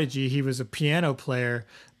prodigy. He was a piano player,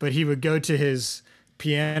 but he would go to his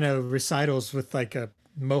piano recitals with like a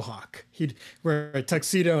mohawk. He'd wear a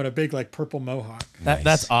tuxedo and a big like purple mohawk.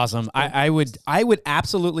 That's awesome. I would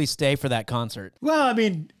absolutely stay for that concert. Well,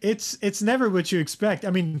 it's never what you expect.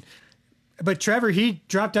 But Trevor, he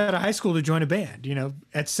dropped out of high school to join a band,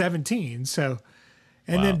 at 17. So,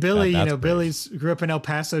 and Wow, then Billy, that's brave. Billy's grew up in El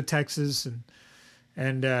Paso, Texas,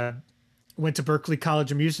 and went to Berklee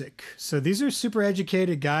College of Music. So these are super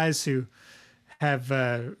educated guys who have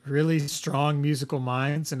really strong musical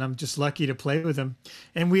minds, and I'm just lucky to play with them.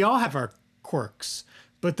 And we all have our quirks.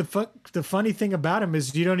 But the funny thing about them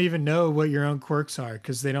is you don't even know what your own quirks are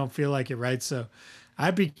because they don't feel like it, right? So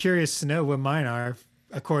I'd be curious to know what mine are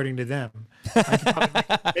according to them. I could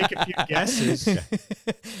probably make a few guesses.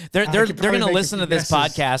 They're going to make a listen few to this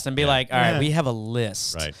guesses. podcast and be like, all right, Yeah. we have a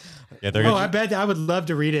list. Right. Yeah, they're I bet I would love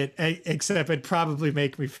to read it, except it'd probably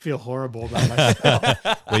make me feel horrible about myself.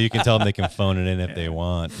 well, you can tell them they can phone it in if they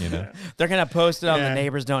want, They're going to post it on the Yeah.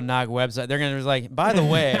 Neighbors Don't Knock website. They're going to be like, by the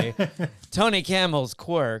way, Tony Campbell's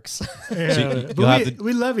quirks. Yeah, you'll have but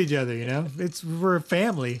we love each other, we're a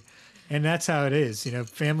family, and that's how it is.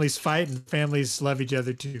 Families fight and families love each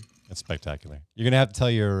other too. That's spectacular. You're gonna have to tell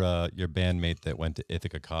your bandmate that went to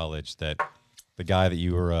Ithaca College that the guy that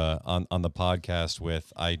you were on the podcast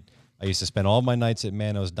with, I used to spend all my nights at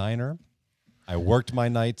Mano's Diner. I worked my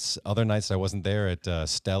nights, other nights I wasn't there, at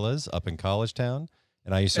Stella's up in College Town,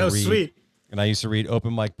 and I used to read. Sweet. And I used to read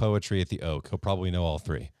open mic poetry at the Oak. He'll probably know all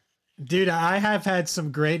three. Dude, I have had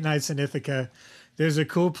some great nights in Ithaca. There's a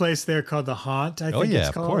cool place there called The Haunt, I think it's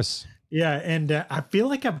Of called. course. Yeah, and I feel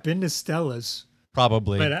like I've been to Stella's.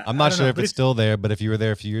 Probably. But I'm I not don't sure know, if but it's still there, but if you were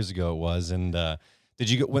there a few years ago, it was. And did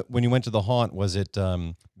you go, when you went to the Haunt? Was it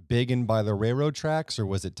big and by the railroad tracks, or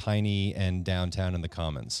was it tiny and downtown in the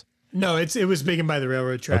Commons? No, it was big and by the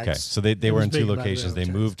railroad tracks. Okay, so they It were was in big two and by the locations. They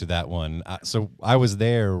railroad moved to that one. So I was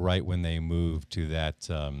there right when they moved to that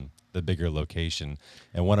the bigger location.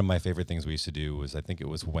 And one of my favorite things we used to do was, I think it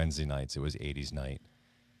was Wednesday nights. It was 80s night,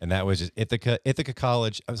 and that was just Ithaca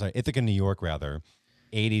College. I'm sorry, Ithaca, New York, rather.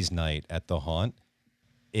 80s night at the Haunt.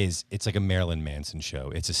 It's like a Marilyn Manson show.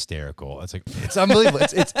 It's hysterical. It's unbelievable.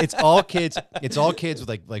 It's all kids. It's all kids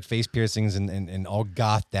with like face piercings and all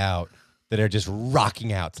gothed out that are just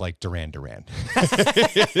rocking out to like Duran Duran.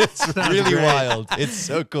 It's really great. wild. It's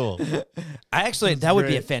so cool. That would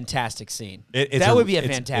be a great. fantastic scene. It's Would be a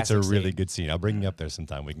fantastic It's a really scene. good scene. I'll bring you up there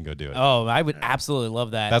sometime. We can go do it. Oh, I would absolutely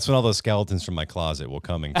love that. That's when all those skeletons from my closet will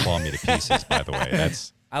come and claw me to pieces, by the way.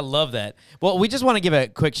 I love that. Well, we just want to give a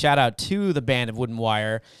quick shout out to the band of Wooden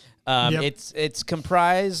Wire. Yep. It's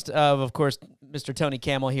comprised of course, Mr. Tony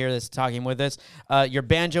Campbell here that's talking with us. Your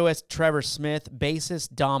banjoist Trevor Smith,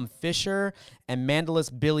 bassist Dom Fisher, and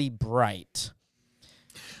mandolist Billy Bright.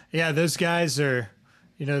 Yeah, those guys are,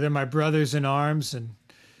 they're my brothers in arms, and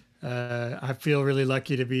I feel really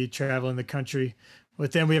lucky to be traveling the country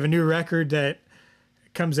with them. We have a new record that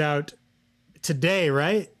comes out today,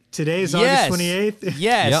 right? Today is August 28th.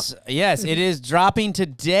 Yes, it is dropping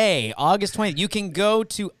today, August 20th. You can go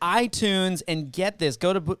to iTunes and get this.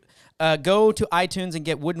 Go to iTunes and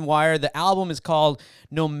get Wooden Wire. The album is called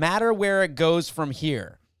No Matter Where It Goes From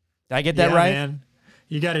Here. Did I get that right? Man.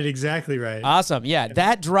 You got it exactly right. Awesome. Yeah,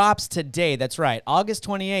 that drops today. That's right. August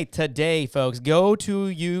 28th today, folks. Go to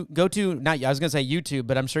I was going to say YouTube,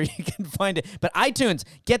 but I'm sure you can find it. But iTunes,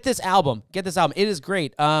 get this album. It is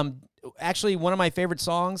great. Actually, one of my favorite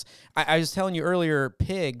songs, I was telling you earlier,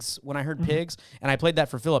 Pigs, when I heard Pigs, and I played that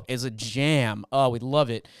for Philip, is a jam. Oh, we love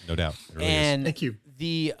it. No doubt. It really and is. Thank you.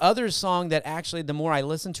 The other song that actually, the more I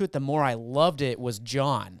listened to it, the more I loved it was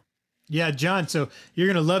John. Yeah, John. So you're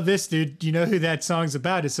going to love this, dude. Do you know who that song's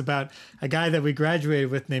about? It's about a guy that we graduated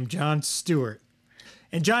with named John Stewart.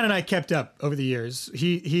 And John and I kept up over the years.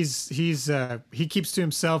 He keeps to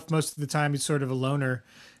himself most of the time. He's sort of a loner,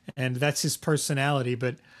 and that's his personality.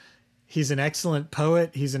 But he's an excellent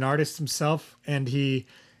poet. He's an artist himself, and he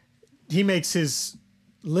makes his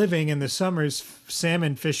living in the summers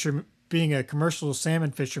being a commercial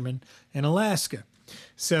salmon fisherman in Alaska.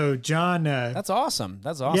 So John, that's awesome.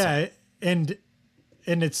 Yeah, and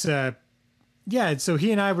it's so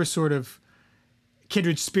he and I were sort of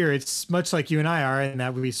kindred spirits, much like you and I are, in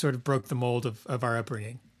that we sort of broke the mold of our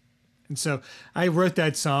upbringing. And so I wrote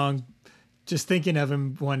that song just thinking of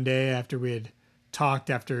him one day after we had talked,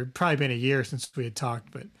 after probably been a year since we had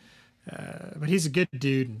talked, but he's a good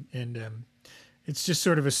dude, and it's just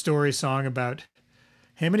sort of a story song about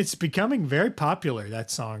him, and it's becoming very popular,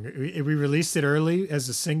 that song. We released it early as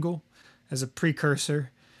a single, as a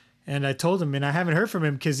precursor, and I told him, and I haven't heard from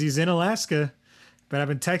him because he's in Alaska, but I've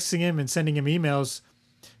been texting him and sending him emails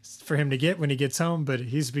for him to get when he gets home, but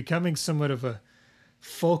he's becoming somewhat of a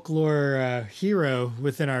folklore hero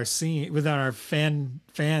within our scene, within our fan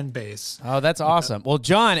base. Oh, that's awesome. Well,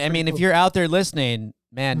 John, I mean, if you're out there listening,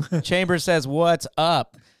 man, Chambers says, "What's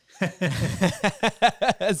up?"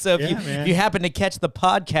 So if you happen to catch the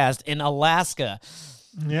podcast in Alaska,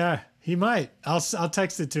 yeah, he might. I'll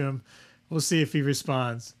text it to him. We'll see if he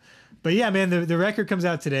responds. But yeah, man, the record comes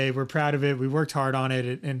out today. We're proud of it. We worked hard on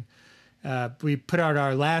it, and we put out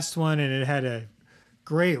our last one, and it had a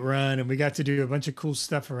great run, and we got to do a bunch of cool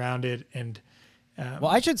stuff around it. And well,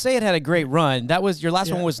 I should say it had a great run. That was your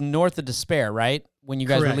last one was North of Despair, right? When you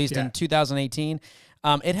guys released in 2018.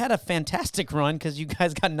 It had a fantastic run because you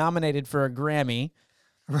guys got nominated for a Grammy.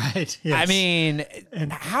 Right. Yes. I mean,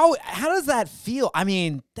 and how does that feel? I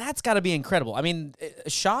mean, that's got to be incredible. I mean,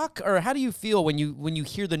 shock, or how do you feel when you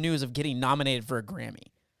hear the news of getting nominated for a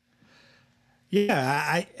Grammy?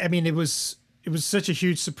 Yeah, I mean, it was such a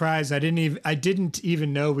huge surprise. I didn't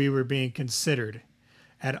even know we were being considered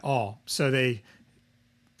at all. So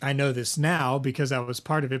I know this now because I was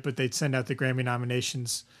part of it, but they'd send out the Grammy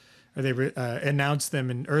nominations, or they announce them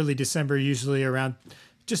in early December, usually around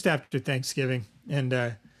just after Thanksgiving. And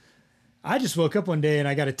I just woke up one day and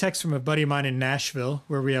I got a text from a buddy of mine in Nashville,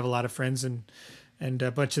 where we have a lot of friends, and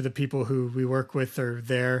a bunch of the people who we work with are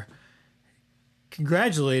there,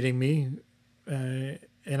 congratulating me. And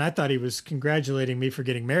I thought he was congratulating me for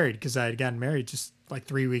getting married, because I had gotten married just like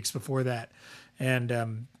 3 weeks before that.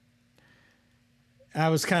 And I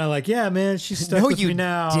was kind of like, yeah, man, she's stuck with me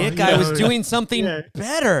now. Dick, I was doing something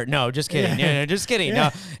better. No, just kidding. Yeah. No, just kidding. Yeah. No,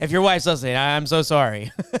 if your wife's listening, I'm so sorry.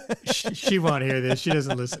 she won't hear this. She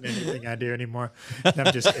doesn't listen to anything I do anymore. No,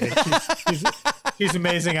 I'm just kidding. She's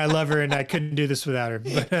amazing. I love her, and I couldn't do this without her.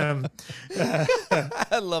 But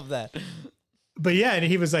I love that. But yeah, and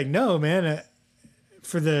he was like, no, man,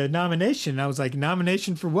 for the nomination. I was like,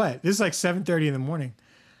 nomination for what? This is like 7:30 in the morning.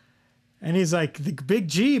 And he's like, the Big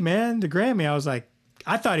G, man, the Grammy. I was like,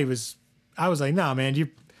 I was like, no, man,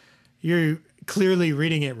 you're clearly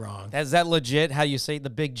reading it wrong. Is that legit how you say the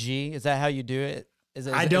Big G? Is that how you do it?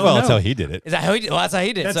 I don't know. Well, that's how he did it. Is that how he did it? Well, that's how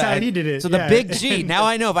he did it. That's how he did it. So the Big G. Now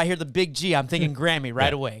I know if I hear the Big G, I'm thinking Grammy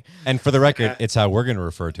right away. And for the record, it's how we're going to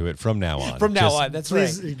refer to it from now on. From now on, that's right.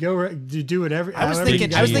 Please go do whatever. I was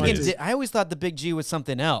thinking. I always thought the Big G was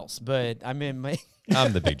something else, but I mean,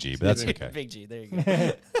 I'm the Big G, but that's okay. Big G. There you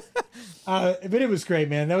go. But it was great,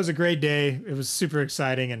 man. That was a great day. It was super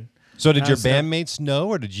exciting. And so did your bandmates know,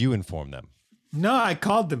 or did you inform them? No, I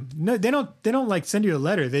called them. No, they don't like send you a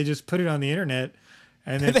letter. They just put it on the internet.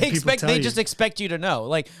 And then they just expect you to know.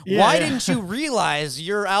 Like, why didn't you realize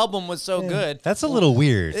your album was so good? That's a little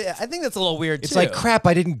weird. I think that's a little weird, It's like, crap,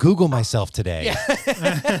 I didn't Google myself today.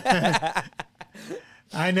 Yeah.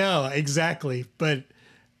 I know, exactly. But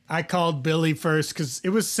I called Billy first because it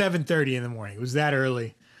was 7:30 in the morning. It was that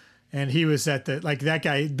early. and he was at that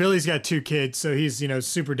guy. Billy's got 2 kids, so he's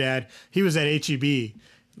super dad. He was at HEB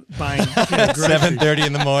buying 7:30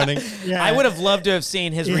 in the morning. Yeah, I would have loved to have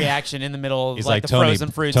seen his reaction in the middle of He's like the Tony, frozen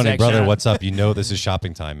fruit Tony, section. brother, what's up? You know this is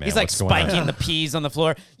shopping time, man. He's like What's going on? spiking the peas on the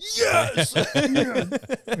floor. Yes.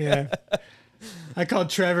 Yeah. I called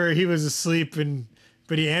Trevor. He was asleep,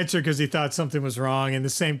 but he answered because he thought something was wrong. And the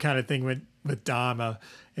same kind of thing with Dom.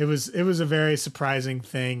 It was a very surprising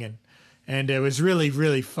thing, and it was really,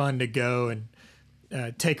 really fun to go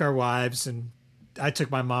and take our wives, and I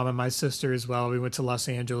took my mom and my sister as well. We went to Los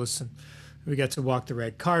Angeles, and we got to walk the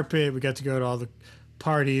red carpet. We got to go to all the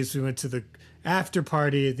parties. We went to the after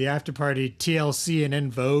party. At the after party, TLC and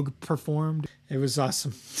En Vogue performed. It was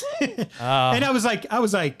awesome. And I was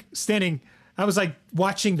like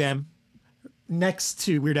watching them next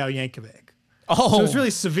to Weird Al Yankovic. Oh, So it was really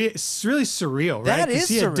severe. It's really surreal, right? That 'Cause is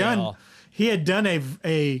he had surreal. He had done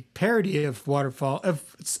a parody of Waterfall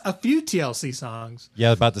of a few TLC songs. Yeah,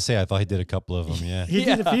 I was about to say, I thought he did a couple of them. Yeah. He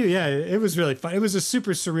did a few. Yeah, it was really fun. It was a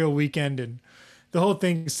super surreal weekend, and the whole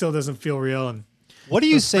thing still doesn't feel real. And What do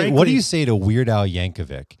you say? What do you say to Weird Al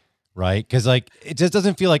Yankovic? Right? Because it just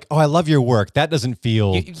doesn't feel like, oh, I love your work. That doesn't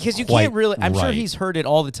feel because you quite can't really. I'm sure right. he's heard it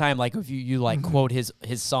all the time. Like if you like quote his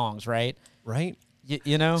songs, right? right.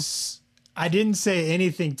 You know. I didn't say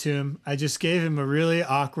anything to him. I just gave him a really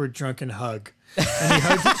awkward drunken hug. And he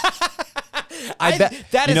hugged. I bet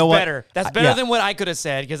that you is know what? better. That's better Yeah. than what I could have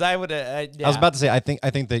said because I would have. I was about to say, I think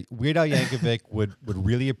that Weird Al Yankovic would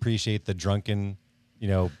really appreciate the drunken,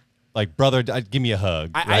 like, brother, give me a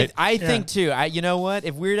hug, right? I think too. You know what?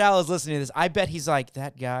 If Weird Al is listening to this, I bet he's like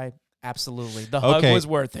that guy. Absolutely, the hug Okay. was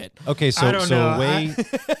worth it. Okay, I don't know.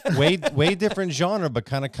 way different genre, but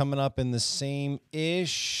kind of coming up in the same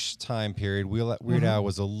ish time period. Weird Al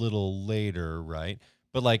was a little later, right?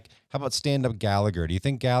 But like, how about stand up Gallagher? Do you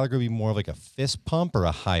think Gallagher would be more of like a fist pump or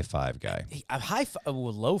a high five guy? A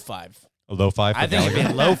low five. A low five for I think Gallagher? it'd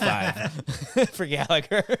be a low five for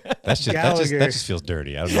Gallagher. That just feels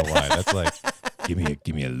dirty. I don't know why. That's like, give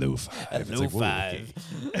me a low five. Low five.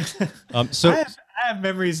 I have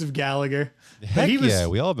memories of Gallagher. Heck he was, yeah,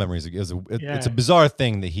 we all have memories. It's a bizarre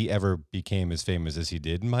thing that he ever became as famous as he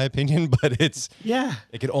did, in my opinion. But it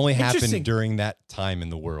could only happen Interesting. during that time in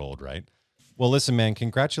the world, right? Well, listen, man,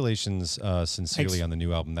 congratulations sincerely Thanks. on the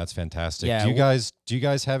new album. That's fantastic. Yeah, Do you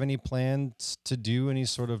guys have any plans to do any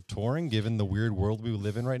sort of touring given the weird world we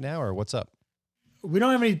live in right now, or what's up? We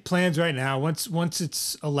don't have any plans right now. Once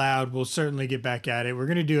it's allowed, we'll certainly get back at it. We're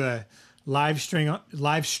going to do a live stream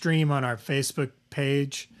on our Facebook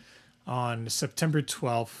page on September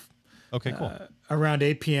 12th. Okay, cool. Around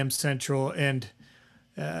 8 p.m. Central, and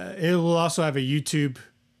it will also have a YouTube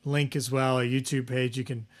link as well, a YouTube page. You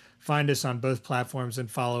can find us on both platforms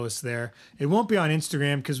and follow us there. It won't be on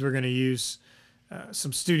Instagram because we're going to use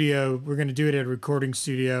some studio. We're going to do it at a recording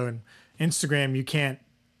studio, and Instagram, you can't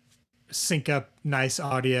sync up nice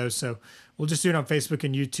audio. So we'll just do it on Facebook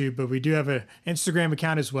and YouTube, but we do have an Instagram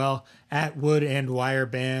account as well at Wood and Wire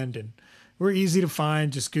Band. And we're easy to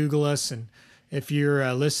find. Just Google us. And if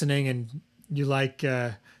you're listening and you like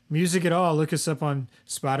music at all, look us up on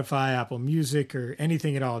Spotify, Apple Music, or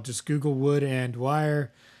anything at all. Just Google Wood and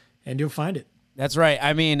Wire and you'll find it. That's right.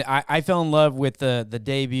 I mean, I fell in love with the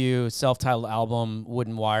debut self-titled album,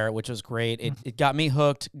 Wooden Wire, which was great. It got me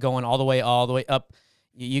hooked, going all the way up.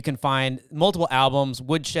 You can find multiple albums: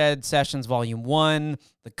 Woodshed Sessions Volume 1,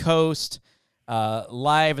 The Coast,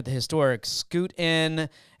 Live at the Historic Scoot Inn,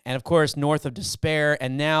 and of course, North of Despair,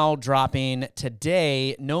 and now dropping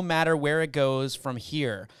today, No Matter Where It Goes From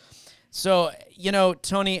Here. So,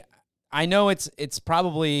 Tony, I know it's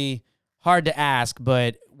probably hard to ask,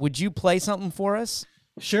 but would you play something for us?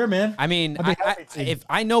 Sure, man. I mean, I'd be happy to. if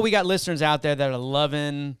I know we got listeners out there that are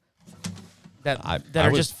loving that I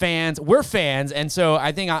are would- just fans. We're fans, and so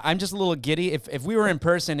I think I'm just a little giddy. If we were in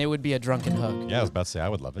person, it would be a drunken hug. Yeah, I was about to say I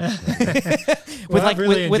would love it. With I've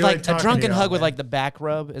really with enjoyed like a talking to drunken y'all, hug with man. like the back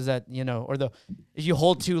rub. Is that or if you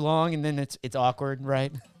hold too long and then it's awkward,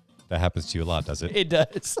 right? That happens to you a lot, does it? It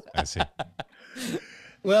does. I see.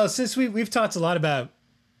 Well, since we've talked a lot about,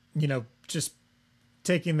 just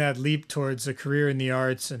taking that leap towards a career in the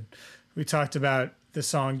arts, and we talked about the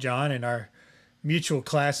song John and our mutual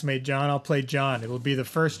classmate John, I'll play John. It will be the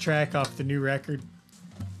first track off the new record.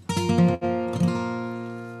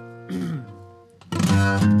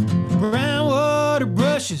 Brown water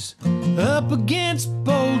brushes up against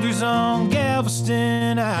boulders on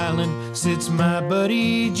Galveston Island sits my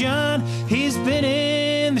buddy John. He's been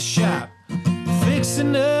in the shop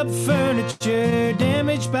fixing up furniture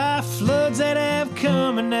damaged by floods that have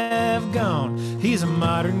come and have gone. He's a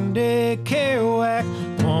modern day Kerouac,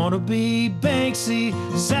 wannabe Banksy,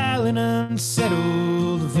 silent,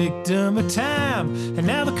 unsettled, victim of time. And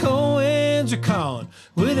now the Coens are calling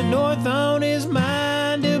with the North on his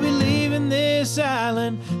mind. He'll be leaving this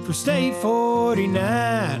island for State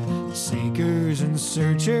 49. Seekers and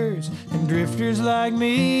searchers and drifters like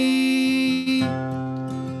me.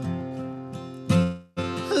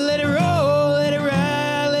 Let it roll, let it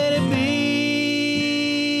ride, let it be.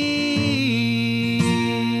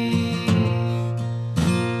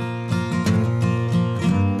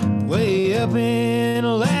 Way up in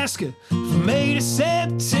Alaska, from May to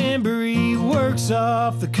September, he works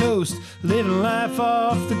off the coast, living life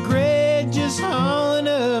off the grid, just hauling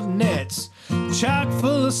up nets. Chock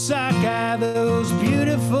full of sockeye, those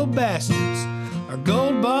beautiful bastards are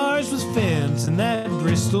gold bars with fins and that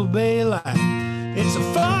Bristol Bay light. It's a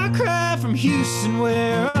far cry from Houston,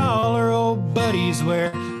 where all our old buddies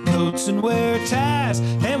wear coats and wear ties,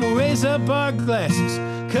 and we'll raise up our glasses,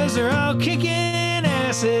 'cause they're all kicking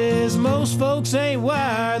asses. Most folks ain't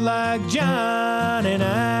wired like John and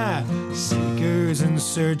I. Seekers and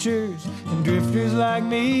searchers and drifters like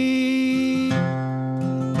me.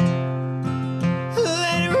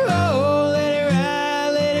 Let it roll, let it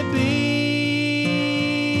ride, let it be.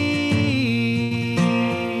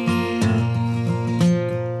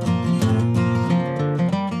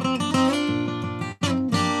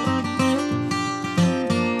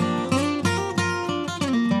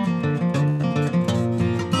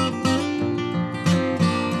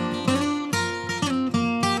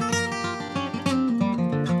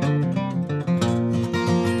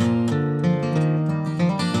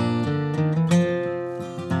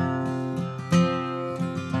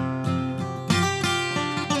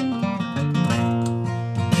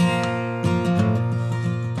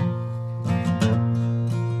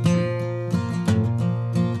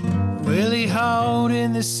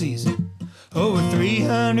 This season, over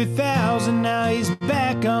 300,000. Now he's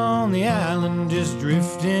back on the island, just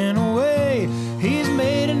drifting away. He's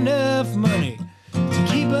made enough money to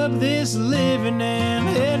keep up this living and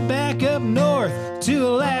head back up north to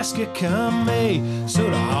Alaska come May. So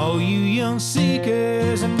to all you young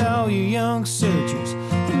seekers and all you young searchers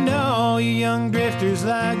and all you young drifters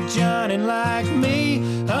like John and like me,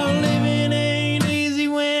 all living ain't easy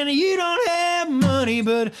when you don't have money,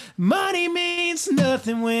 but money means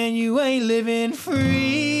nothing when you ain't living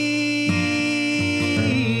free.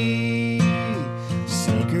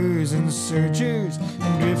 Seekers and searchers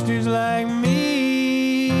and drifters like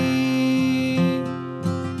me.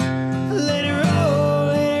 Let it roll,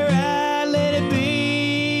 let it ride, let it be.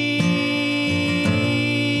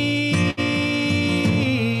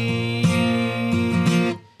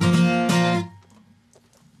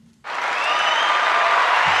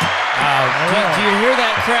 Do you hear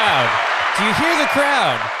that crowd? Do you hear the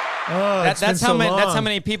crowd? Oh, That's how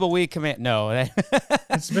many people we commit. No.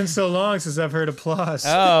 It's been so long since I've heard applause.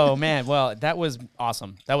 Oh man, well that was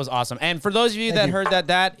awesome. That was awesome. And for those of you that heard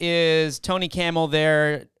that is Tony Camel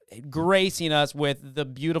there, gracing us with the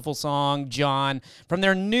beautiful song John from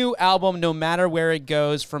their new album No Matter Where It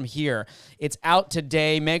Goes From Here. It's out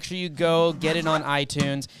today. Make sure you go get it on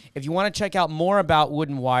iTunes. If you want to check out more about Wood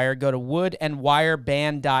and Wire, go to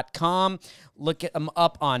woodandwireband.com. Look them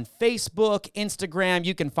up on Facebook, Instagram.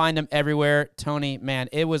 You can find them everywhere. Tony, man,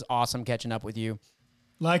 it was awesome catching up with you.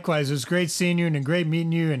 Likewise, it was great seeing you and great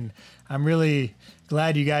meeting you, and I'm really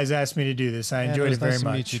glad you guys asked me to do this. I enjoyed it very much.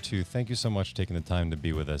 Nice to meet you too. Thank you so much for taking the time to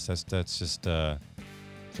be with us. That's just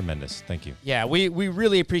tremendous. Thank you. Yeah, we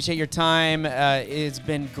really appreciate your time. It's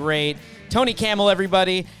been great. Tony Camel,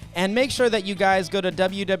 everybody. And make sure that you guys go to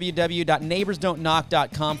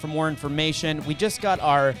www.neighborsdon'tknock.com for more information. We just got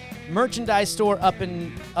our merchandise store up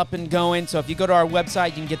and going. So if you go to our website,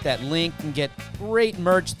 you can get that link and get great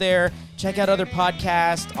merch there. Check out other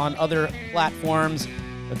podcasts on other platforms.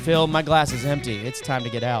 But Phil, my glass is empty. It's time to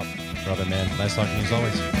get out. Brother, man. Nice talking to you as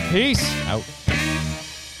always. Peace. Out.